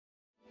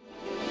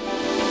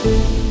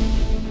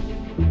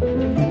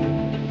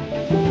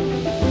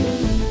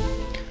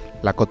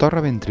La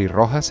cotorra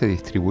ventrirroja se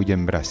distribuye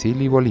en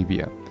Brasil y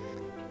Bolivia.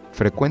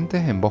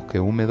 Frecuentes en bosque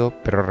húmedo,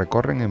 pero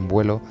recorren en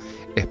vuelo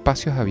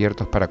espacios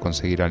abiertos para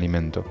conseguir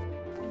alimento.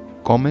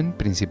 Comen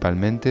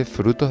principalmente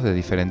frutos de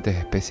diferentes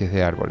especies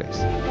de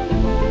árboles.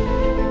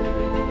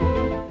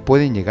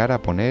 Pueden llegar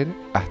a poner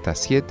hasta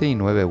 7 y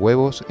 9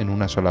 huevos en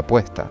una sola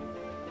puesta.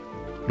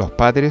 Los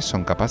padres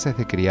son capaces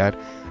de criar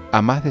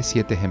a más de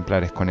 7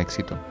 ejemplares con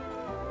éxito.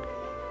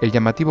 El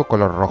llamativo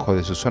color rojo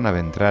de su zona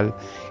ventral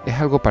es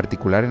algo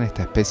particular en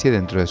esta especie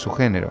dentro de su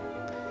género.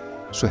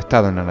 Su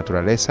estado en la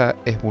naturaleza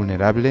es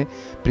vulnerable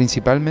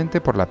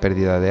principalmente por la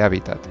pérdida de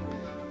hábitat.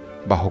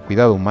 Bajo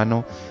cuidado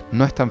humano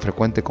no es tan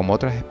frecuente como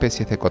otras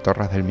especies de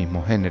cotorras del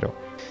mismo género.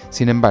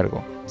 Sin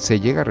embargo, se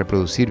llega a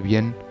reproducir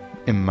bien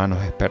en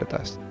manos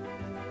expertas.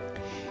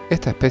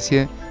 Esta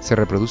especie se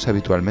reproduce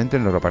habitualmente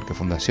en Loro Parque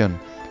Fundación,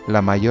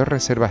 la mayor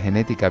reserva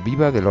genética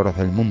viva de loros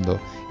del mundo,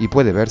 y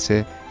puede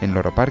verse en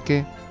Loro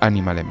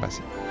Parque-Animal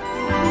Embassy.